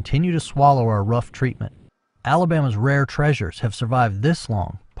nature to continue to swallow our rough treatment. Alabama's rare treasures have survived this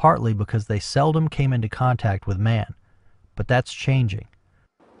long, partly because they seldom came into contact with man. But that's changing.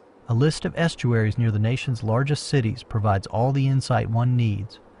 A list of estuaries near the nation's largest cities provides all the insight one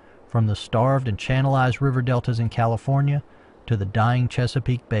needs, from the starved and channelized river deltas in California to the dying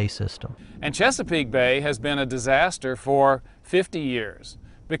Chesapeake Bay system. And Chesapeake Bay has been a disaster for 50 years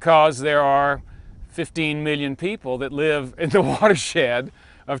because there are 15 million people that live in the watershed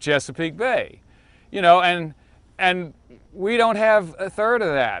of Chesapeake Bay. You know, and we don't have a third of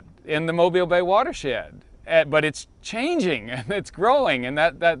that in the Mobile Bay watershed. But it's changing and it's growing, and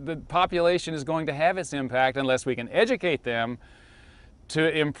that the population is going to have its impact unless we can educate them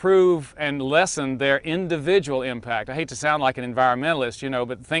to improve and lessen their individual impact. I hate to sound like an environmentalist, you know,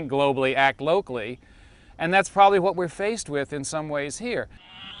 but think globally, act locally. And that's probably what we're faced with in some ways here.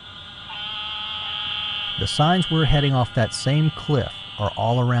 The signs we're heading off that same cliff are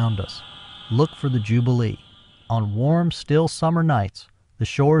all around us. Look for the Jubilee. On warm, still summer nights, the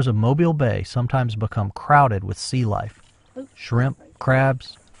shores of Mobile Bay sometimes become crowded with sea life. Shrimp,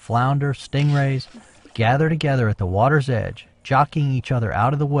 crabs, flounder, stingrays gather together at the water's edge, jockeying each other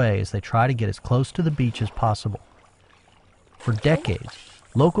out of the way as they try to get as close to the beach as possible. For decades,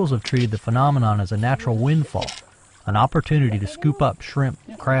 locals have treated the phenomenon as a natural windfall, an opportunity to scoop up shrimp,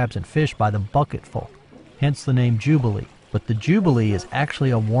 crabs, and fish by the bucketful, hence the name Jubilee. But the Jubilee is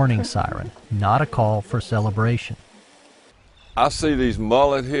actually a warning siren, not a call for celebration. I see these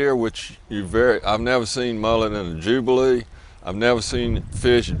mullet here, which I've never seen mullet in a Jubilee. I've never seen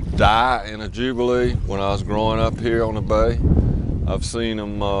fish die in a Jubilee when I was growing up here on the bay. I've seen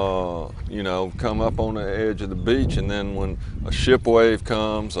them, you know, come up on the edge of the beach, and then when a ship wave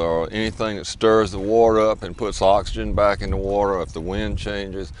comes or anything that stirs the water up and puts oxygen back in the water, if the wind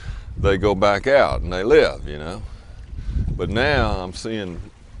changes, they go back out and they live, you know. But now I'm seeing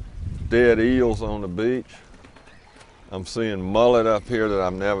dead eels on the beach. I'm seeing mullet up here that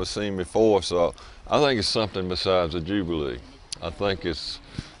I've never seen before, so I think it's something besides a Jubilee. I think it's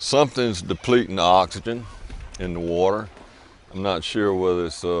something's depleting the oxygen in the water. I'm not sure whether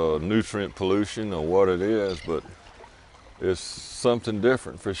it's nutrient pollution or what it is, but it's something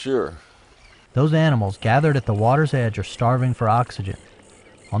different for sure. Those animals gathered at the water's edge are starving for oxygen.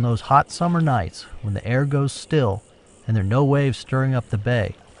 On those hot summer nights, when the air goes still and there are no waves stirring up the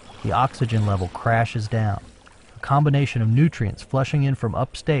bay, the oxygen level crashes down. A combination of nutrients flushing in from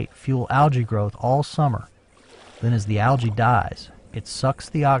upstate fuel algae growth all summer. Then as the algae dies, it sucks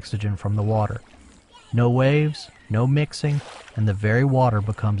the oxygen from the water. No waves, no mixing, and the very water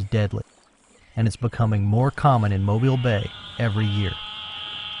becomes deadly. And it's becoming more common in Mobile Bay every year.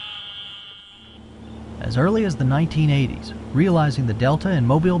 As early as the 1980s, realizing the Delta and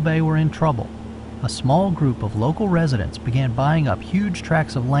Mobile Bay were in trouble, a small group of local residents began buying up huge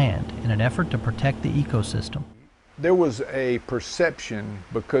tracts of land in an effort to protect the ecosystem. There was a perception,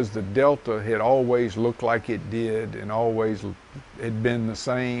 because the Delta had always looked like it did and always had been the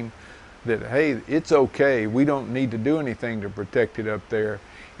same, that, hey, it's okay, we don't need to do anything to protect it up there.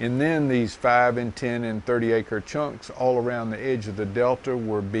 And then these 5 and 10 and 30 acre chunks all around the edge of the Delta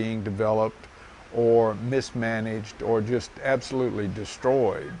were being developed or mismanaged or just absolutely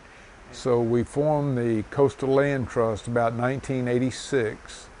destroyed. So we formed the Coastal Land Trust about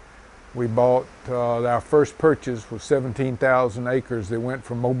 1986. We bought, our first purchase was 17,000 acres that went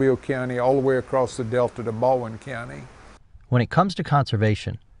from Mobile County all the way across the Delta to Baldwin County. When it comes to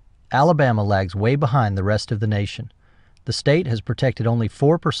conservation, Alabama lags way behind the rest of the nation. The state has protected only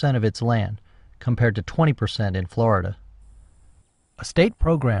 4% of its land, compared to 20% in Florida. A state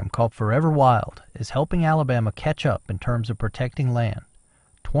program called Forever Wild is helping Alabama catch up in terms of protecting land.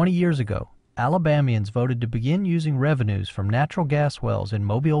 20 years ago, Alabamians voted to begin using revenues from natural gas wells in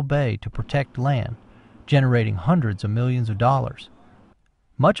Mobile Bay to protect land, generating hundreds of millions of dollars.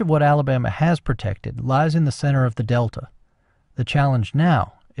 Much of what Alabama has protected lies in the center of the Delta. The challenge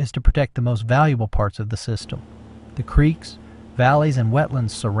now is to protect the most valuable parts of the system, the creeks, valleys, and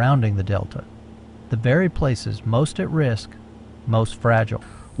wetlands surrounding the Delta, the very places most at risk, most fragile.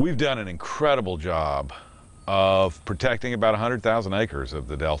 We've done an incredible job of protecting about 100,000 acres of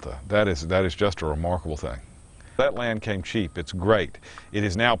the Delta. That is just a remarkable thing. That land came cheap. It's great. It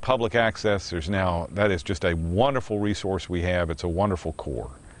is now public access. That is just a wonderful resource we have. It's a wonderful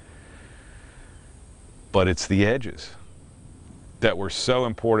core. But it's the edges that were so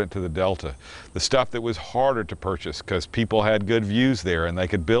important to the Delta. The stuff that was harder to purchase because people had good views there and they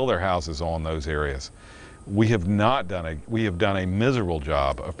could build their houses on those areas. We have done a miserable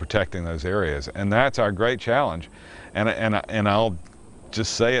job of protecting those areas, and that's our great challenge. And I'll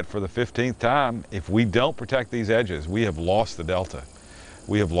just say it for the 15th time, if we don't protect these edges, we have lost the Delta.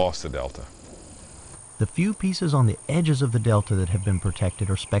 We have lost the Delta. The few pieces on the edges of the Delta that have been protected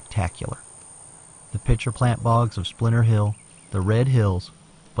are spectacular. The pitcher plant bogs of Splinter Hill, the Red Hills,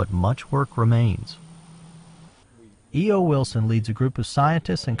 but much work remains. E.O. Wilson leads a group of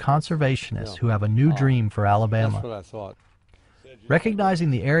scientists and conservationists who have a new dream for Alabama. That's what I thought.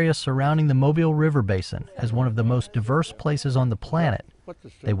 Recognizing the area surrounding the Mobile River Basin as one of the most diverse places on the planet,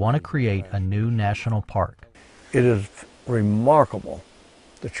 they want to create a new national park. It is remarkable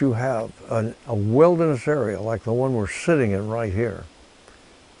that you have a wilderness area like the one we're sitting in right here,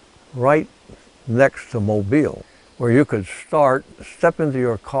 right next to Mobile, where you could step into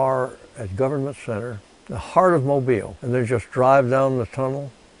your car at Government Center, the heart of Mobile, and then just drive down the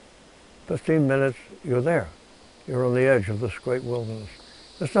tunnel. 15 minutes, you're there. You're on the edge of this great wilderness.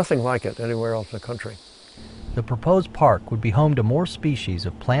 There's nothing like it anywhere else in the country. The proposed park would be home to more species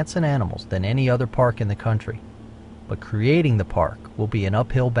of plants and animals than any other park in the country. But creating the park will be an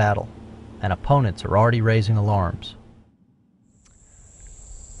uphill battle, and opponents are already raising alarms.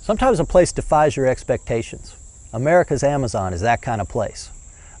 Sometimes a place defies your expectations. America's Amazon is that kind of place.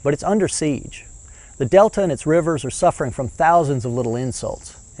 But it's under siege. The Delta and its rivers are suffering from thousands of little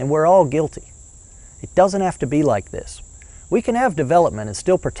insults, and we're all guilty. It doesn't have to be like this. We can have development and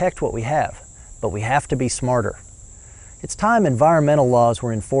still protect what we have, but we have to be smarter. It's time environmental laws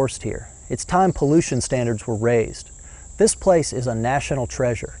were enforced here. It's time pollution standards were raised. This place is a national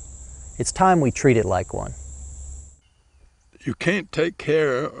treasure. It's time we treat it like one. You can't take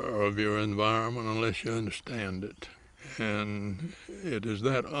care of your environment unless you understand it. And it is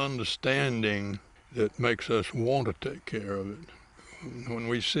that understanding that makes us want to take care of it. When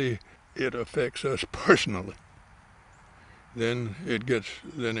we see it affects us personally, then it gets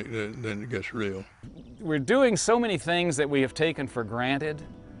real. We're doing so many things that we have taken for granted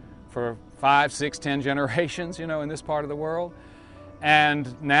for 5, 6, 10 generations, in this part of the world.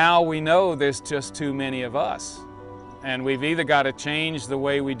 And now we know there's just too many of us. And we've either got to change the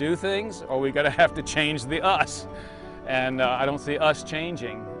way we do things, or we've got to have to change the us. And I don't see us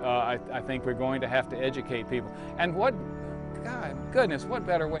changing. I think we're going to have to educate people. And what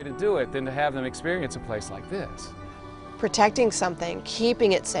better way to do it than to have them experience a place like this? Protecting something,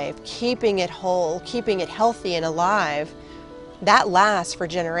 keeping it safe, keeping it whole, keeping it healthy and alive, that lasts for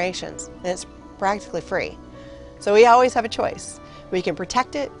generations, and it's practically free. So we always have a choice. We can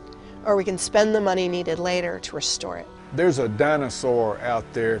protect it, or we can spend the money needed later to restore it. There's a dinosaur out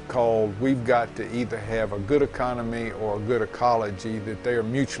there called we've got to either have a good economy or a good ecology, that they are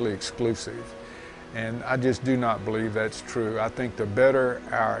mutually exclusive. And I just do not believe that's true. I think the better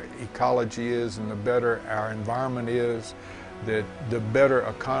our ecology is and the better our environment is, that the better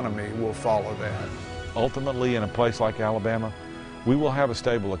economy will follow that. Ultimately, in a place like Alabama, we will have a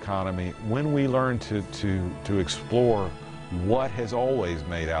stable economy when we learn to explore what has always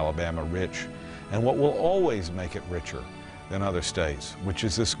made Alabama rich and what will always make it richer than other states, which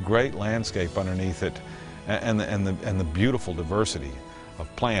is this great landscape underneath it and the beautiful diversity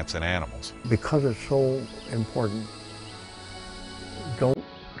of plants and animals. Because it's so important, don't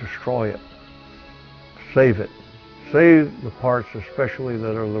destroy it. Save it. Save the parts especially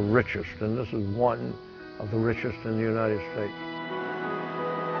that are the richest, and this is one of the richest in the United States.